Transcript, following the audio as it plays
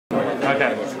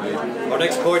Okay. Our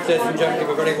next poet, ladies and gentlemen,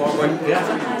 we're very warm welcome.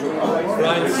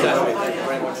 Brian Slattery. Thank you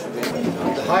very much.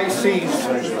 The high seas.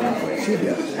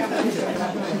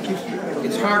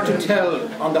 It's hard to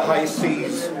tell on the high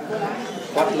seas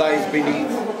what lies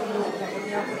beneath.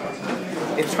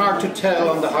 It's hard to tell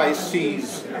on the high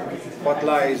seas what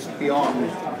lies beyond.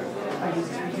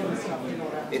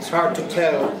 It's hard to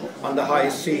tell on the high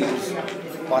seas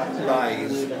what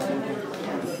lies.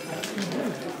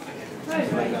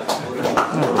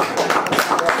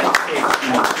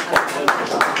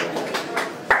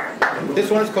 This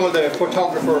one is called The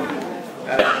Photographer.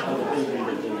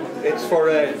 It's for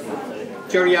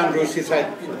Jerry Andrews. He's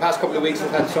had, the past couple of weeks,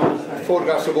 he's had some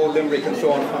photographs of old Limerick and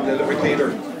so on from the Limerick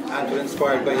leader, and were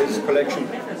inspired by his collection.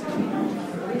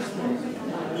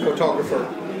 Photographer.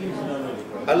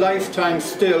 A lifetime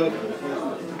still,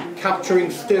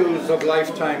 capturing stills of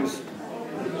lifetimes,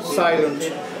 silent,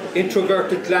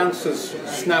 introverted glances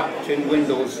snapped in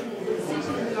windows,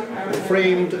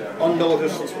 framed,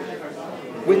 unnoticed,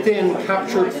 within,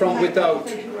 captured from without,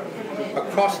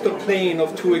 across the plane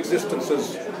of two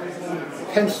existences,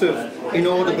 pensive,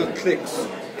 inaudible clicks,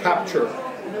 capture.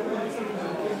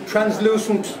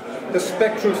 Translucent, the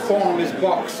spectral form is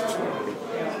boxed.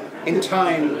 In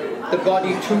time, the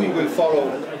body too will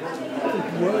follow.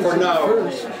 For now,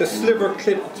 the sliver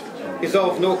clipped is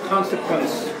of no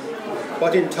consequence,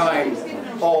 but in time,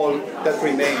 all that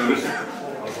remains.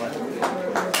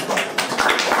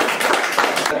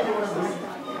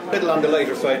 A little on the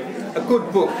lighter side, a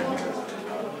good book.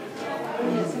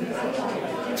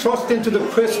 Thrust into the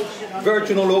crisp,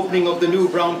 virginal opening of the new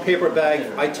brown paper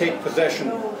bag, I take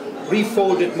possession,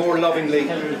 refold it more lovingly,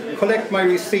 collect my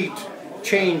receipt,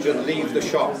 change and leave the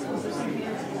shop.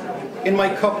 In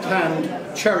my cupped hand,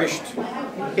 cherished,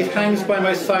 it hangs by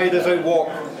my side as I walk,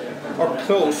 or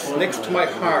close next to my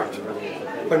heart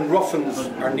when ruffians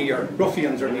are near.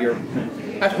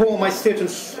 At home I sit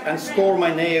and score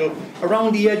my nail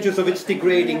around the edges of its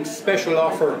degrading special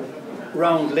offer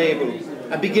round label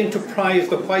and begin to prize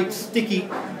the white sticky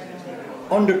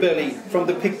underbelly from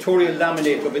the pictorial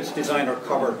laminate of its designer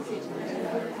cover.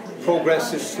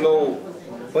 Progress is slow,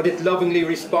 but it lovingly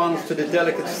responds to the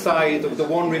delicate scythe of the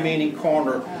one remaining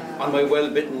corner on my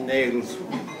well-bitten nails.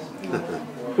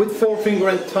 With forefinger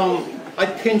and thumb, I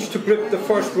pinch to grip the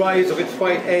first rise of its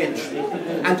white edge,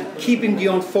 and keeping the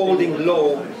unfolding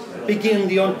low, begin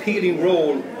the unpeeling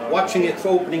roll, watching its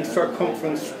opening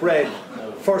circumference spread,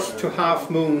 first to half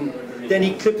moon, then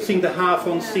eclipsing the half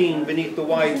unseen beneath the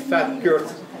wide fat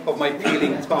girth of my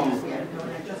peeling thumb.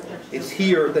 It's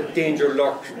here that danger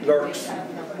lurks,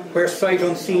 where sight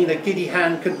unseen a giddy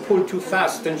hand can pull too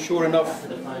fast, and sure enough,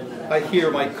 I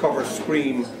hear my cover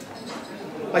scream.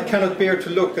 I cannot bear to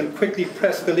look and quickly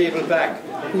press the label back.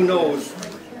 Who knows?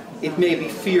 It may be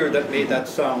fear that made that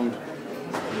sound.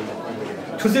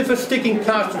 'Twas if a sticking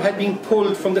plaster had been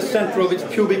pulled from the centre of its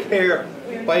pubic hair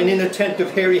by an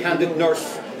inattentive, hairy-handed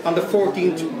nurse on the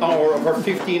 14th hour of her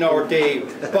 15-hour day,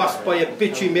 bossed by a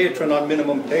bitchy matron on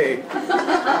minimum pay.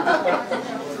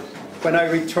 When I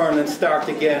return and start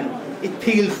again, it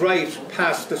peels right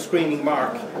past the screaming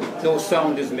mark. No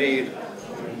sound is made.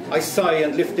 I sigh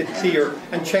and lift it clear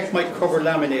and check my cover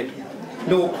laminate.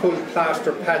 No pulled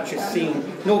plaster patch is seen.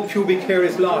 No pubic hair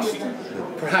is lost.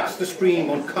 Perhaps the scream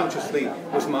unconsciously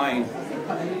was mine.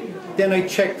 Then I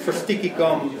check for sticky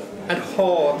gum and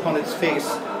haw upon its face,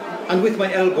 and with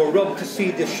my elbow rub to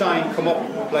see the shine come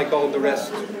up like all the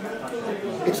rest.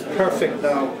 It's perfect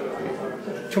now.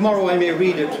 Tomorrow I may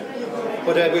read it,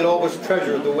 but I will always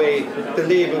treasure the way the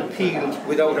label peeled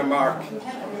without a mark.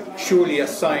 Surely a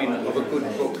sign of a good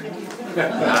book.